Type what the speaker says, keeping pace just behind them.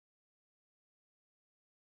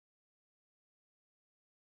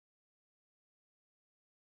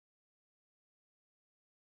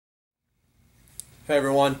Hey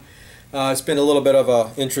everyone, it's been a little bit of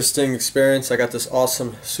an interesting experience. I got this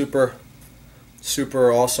awesome, super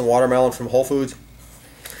awesome watermelon from Whole Foods.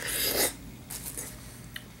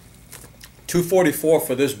 $2.44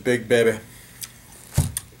 for this big baby.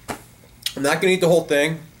 I'm not gonna eat the whole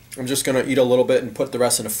thing. I'm just gonna eat a little bit and put the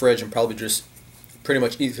rest in the fridge and probably just pretty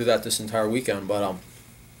much eat through that this entire weekend. But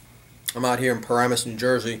I'm out here in Paramus, New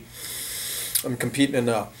Jersey. I'm competing in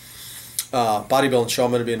a bodybuilding show.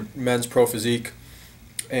 I'm gonna be in men's pro physique.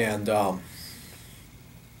 And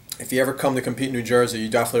if you ever come to compete in New Jersey, you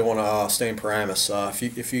definitely want to stay in Paramus.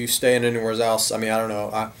 If you stay in anywhere else, I mean, I don't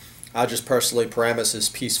know. I just personally, Paramus is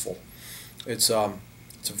peaceful. It's a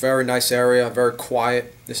very nice area, very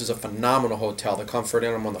quiet. This is a phenomenal hotel. The Comfort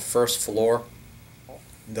Inn. I'm on the first floor.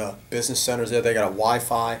 The business center's there. They got a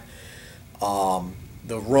Wi-Fi.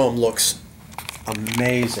 The room looks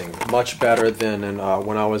amazing, much better than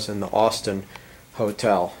when I was in the Austin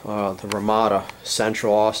hotel, the Ramada,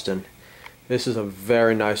 Central Austin. This is a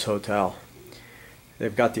very nice hotel.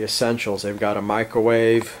 They've got the essentials. They've got a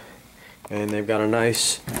microwave and they've got a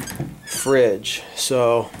nice fridge.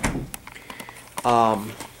 So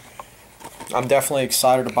I'm definitely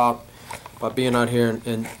excited about being out here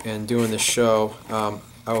and doing this show.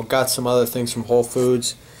 I got some other things from Whole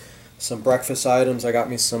Foods, some breakfast items. I got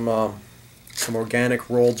me some organic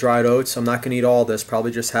rolled dried oats. I'm not gonna eat all this,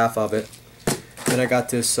 probably just half of it. Then I got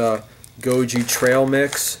this goji trail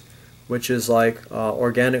mix, which is like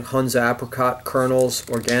organic Hunza apricot kernels,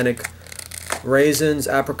 organic raisins,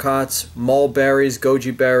 apricots, mulberries,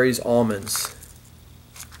 goji berries, almonds.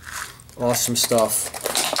 Awesome stuff.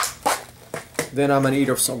 Then I'm going to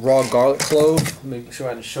eat some raw garlic clove. Let me make sure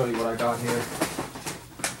I can show you what I got here.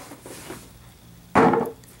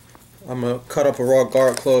 I'm going to cut up a raw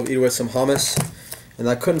garlic clove, eat it with some hummus. And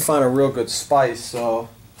I couldn't find a real good spice, so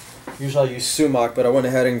usually I use sumac, but I went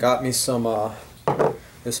ahead and got me some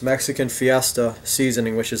this Mexican Fiesta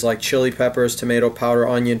seasoning, which is like chili peppers, tomato powder,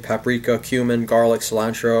 onion, paprika, cumin, garlic,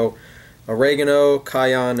 cilantro, oregano,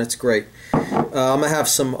 cayenne. It's great. I'm going to have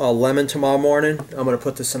some lemon tomorrow morning. I'm going to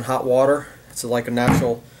put this in hot water. It's like a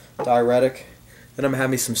natural diuretic. Then I'm going to have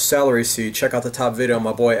me some celery seed. Check out the top video of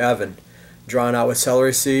my boy Evan drawing out with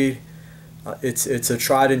celery seed. It's a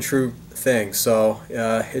tried and true thing, so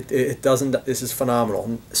it doesn't. This is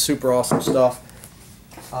phenomenal, super awesome stuff.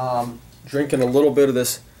 Drinking a little bit of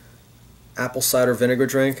this apple cider vinegar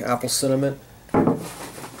drink, apple cinnamon,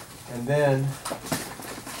 and then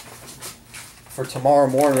for tomorrow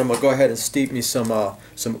morning, I'm gonna go ahead and steep me some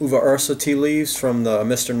uva ursa tea leaves from the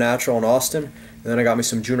Mr. Natural in Austin, and then I got me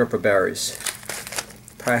some juniper berries.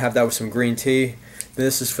 Probably have that with some green tea.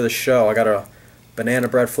 This is for the show. I got a banana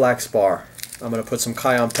bread flax bar. I'm gonna put some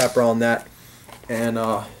cayenne pepper on that, and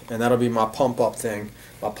that'll be my pump up thing,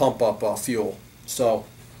 my pump up fuel. So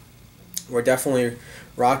we're definitely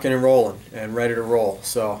rocking and rolling and ready to roll.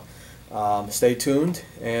 So stay tuned,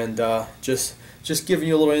 and just giving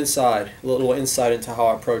you a little insight into how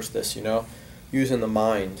I approach this. You know, using the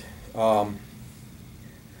mind,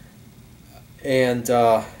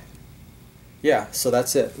 yeah. So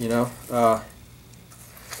that's it. You know, I'm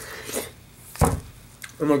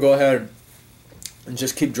gonna go ahead and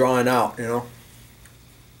just keep drawing out, you know.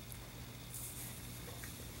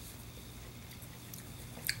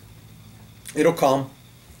 It'll come.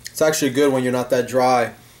 It's actually good when you're not that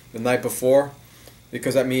dry the night before,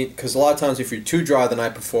 because a lot of times if you're too dry the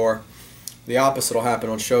night before, the opposite will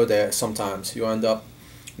happen on show day. Sometimes you end up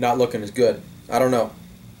not looking as good. I don't know.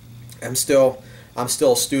 I'm still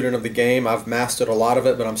a student of the game. I've mastered a lot of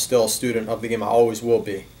it, but I'm still a student of the game. I always will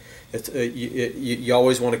be. You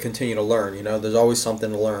always want to continue to learn, you know. There's always something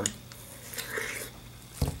to learn.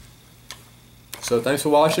 So thanks for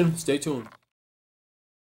watching. Stay tuned.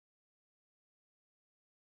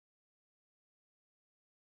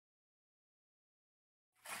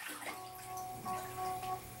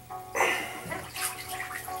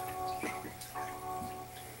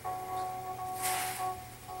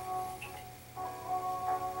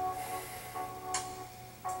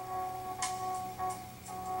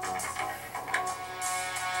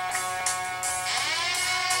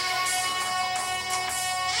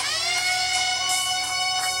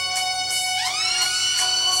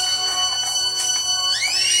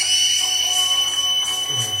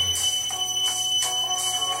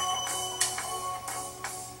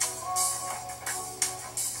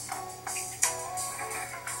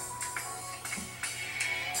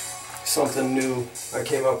 Something new I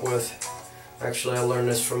came up with. Actually, I learned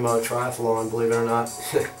this from triathlon, believe it or not.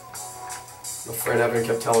 My friend Evan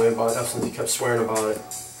kept telling me about it, since he kept swearing about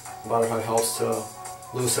how it helps to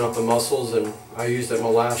loosen up the muscles, and I used it in my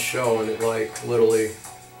last show, and it like literally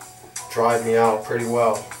dried me out pretty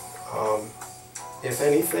well. If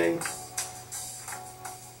anything,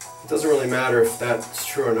 it doesn't really matter if that's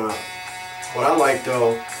true or not. What I like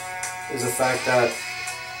though is the fact that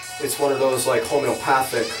it's one of those like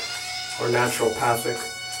homeopathic or naturopathic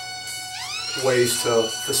ways to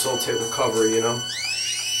facilitate recovery, you know?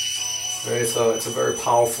 Right? It's a very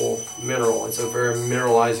powerful mineral. It's a very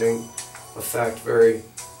mineralizing effect, very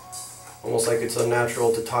almost like it's a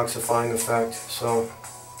natural detoxifying effect. So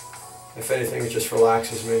if anything, it just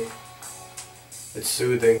relaxes me. It's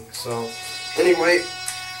soothing. So anyway,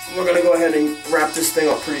 we're gonna go ahead and wrap this thing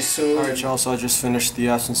up pretty soon. Alright y'all, so I just finished the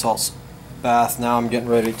Epsom salts bath. Now I'm getting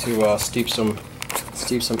ready to steep some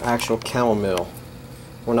actual chamomile.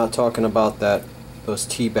 We're not talking about those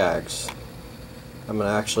tea bags. I'm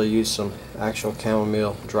gonna actually use some actual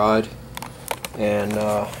chamomile dried, and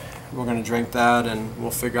we're gonna drink that, and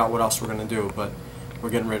we'll figure out what else we're gonna do. But we're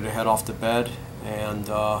getting ready to head off to bed, and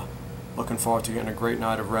looking forward to getting a great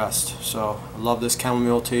night of rest. So I love this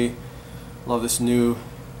chamomile tea. Love this new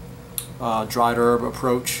dried herb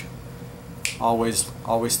approach. Always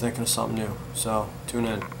thinking of something new. So tune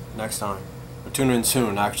in next time. Or tune in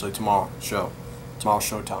soon, actually, tomorrow's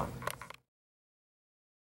showtime.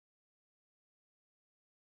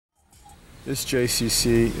 This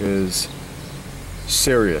JCC is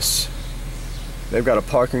serious. They've got a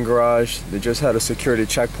parking garage. They just had a security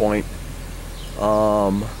checkpoint.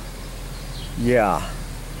 Yeah.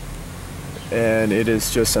 And it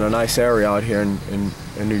is just in a nice area out here in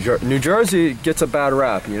New Jersey. New Jersey gets a bad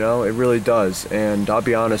rap, you know, it really does. And I'll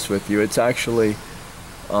be honest with you, it's actually,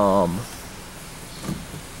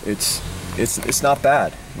 it's not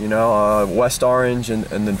bad, you know. West Orange and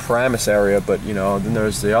then Paramus area, but you know, then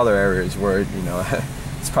there's the other areas where, you know,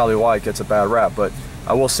 it's probably why it gets a bad rap. But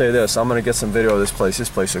I will say this, I'm gonna get some video of this place. This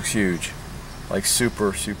place looks huge, like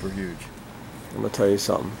super huge. I'm gonna tell you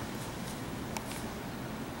something.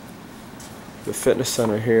 The fitness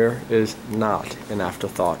center here is not an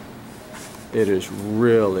afterthought. It is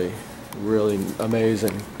really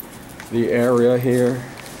amazing. The area here,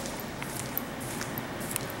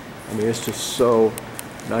 I mean, it's just so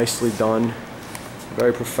nicely done,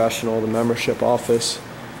 very professional. The membership office,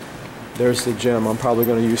 there's the gym. I'm probably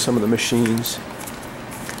going to use some of the machines.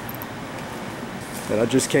 And I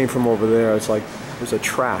just came from over there. It's like there's a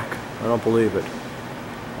track, I don't believe it,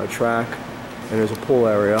 a track, and there's a pool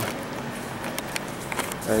area.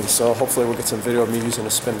 And so hopefully we'll get some video of me using a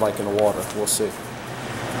spin bike in the water. We'll see.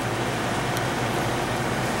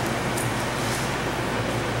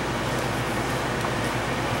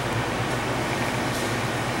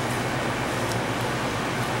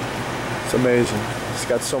 It's amazing. It's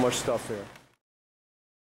got so much stuff here.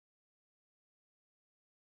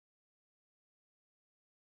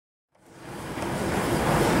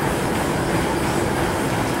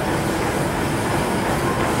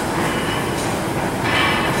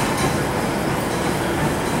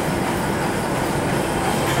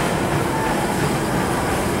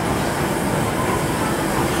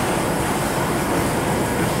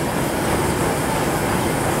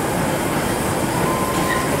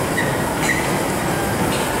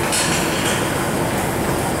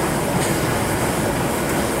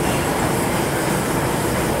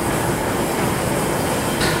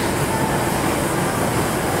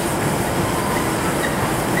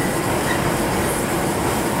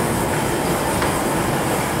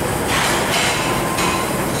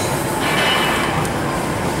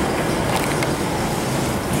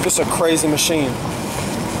 Just a crazy machine.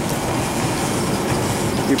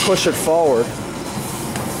 You push it forward,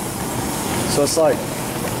 so it's like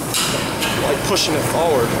pushing it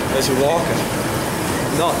forward as you're walking.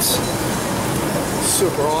 Nuts.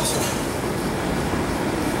 Super awesome.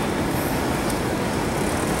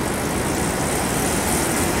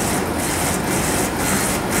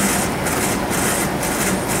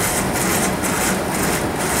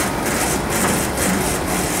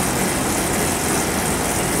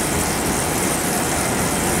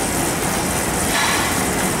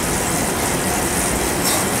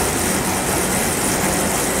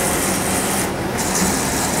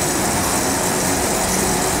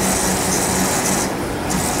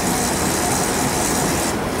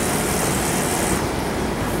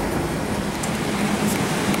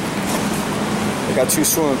 Got two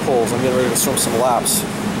swimming pools. I'm getting ready to swim some laps.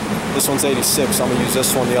 This one's 86. I'm gonna use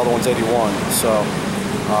this one. The other one's 81. So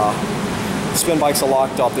spin bikes are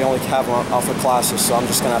locked up. They only have them out for classes, so I'm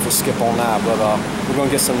just gonna have to skip on that. But we're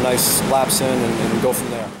gonna get some nice laps in and go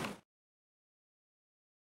from there.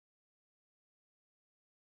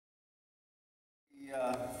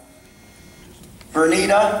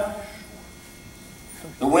 Vernita,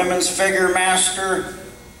 the women's figure master,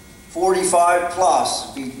 45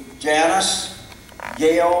 plus. Janice,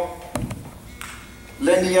 Gail,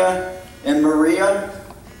 Lydia, and Maria,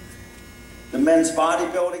 the men's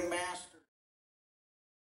bodybuilding master.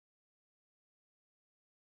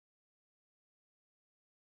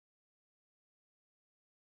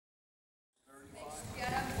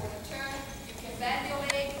 Together for the turn. You can bend your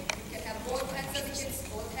leg. You can have both hands on the hips,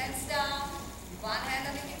 both hands down. One hand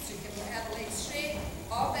on the hips. You can have a leg straight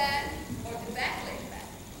or bend, or the back leg back.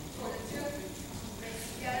 For the turn, legs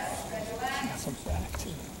together, spread your legs.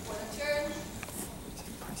 For the turn,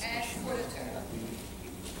 and for the turn.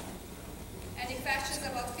 Any questions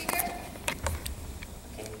about figure?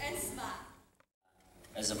 And smile.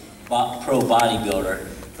 As a pro bodybuilder,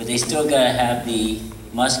 but they still gotta have the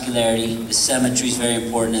muscularity, the symmetry is very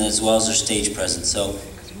important, and as well as their stage presence. So,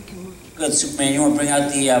 good, Superman, you wanna bring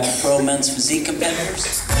out the pro men's physique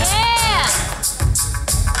competitors? Yeah!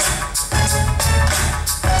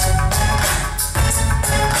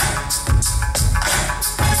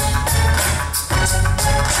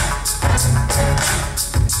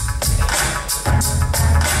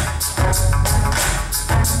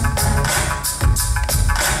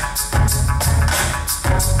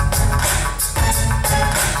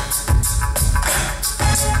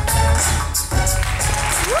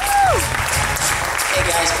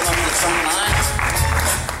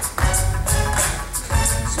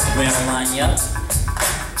 Line you up.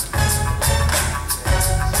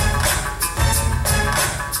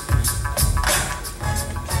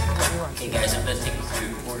 Okay guys, I'm going to take you through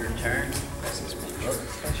a quarter turn.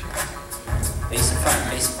 Face in front,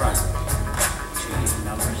 face in front. Show you the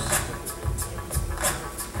numbers.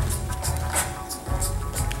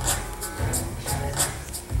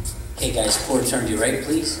 Okay guys, quarter turn to your right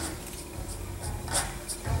please.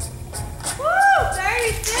 Woo!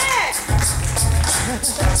 36!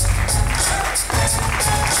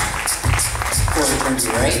 Quarter turn to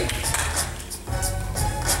your right.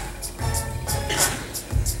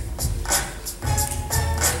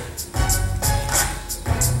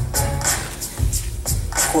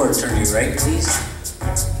 Quarter turn to your right, please.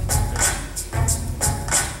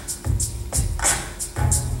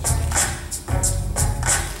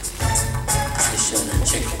 Just showing the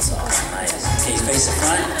chicken sauce. Nice. Okay, face the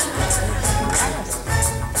front.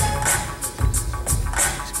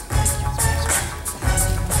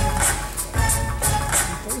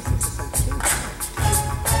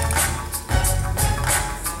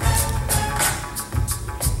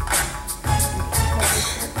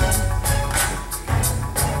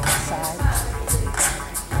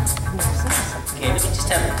 Okay, we can just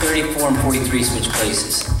have 34 and 43 switch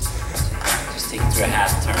places. Just take it through a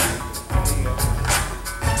half turn.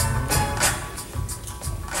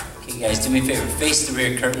 Okay guys, do me a favor, face the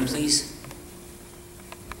rear curtain please.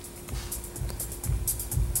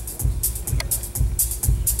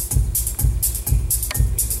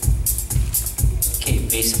 Okay,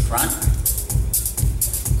 face the front.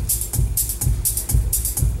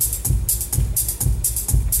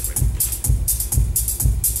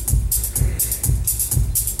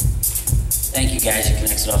 Thank you guys, you can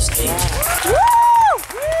exit off stage.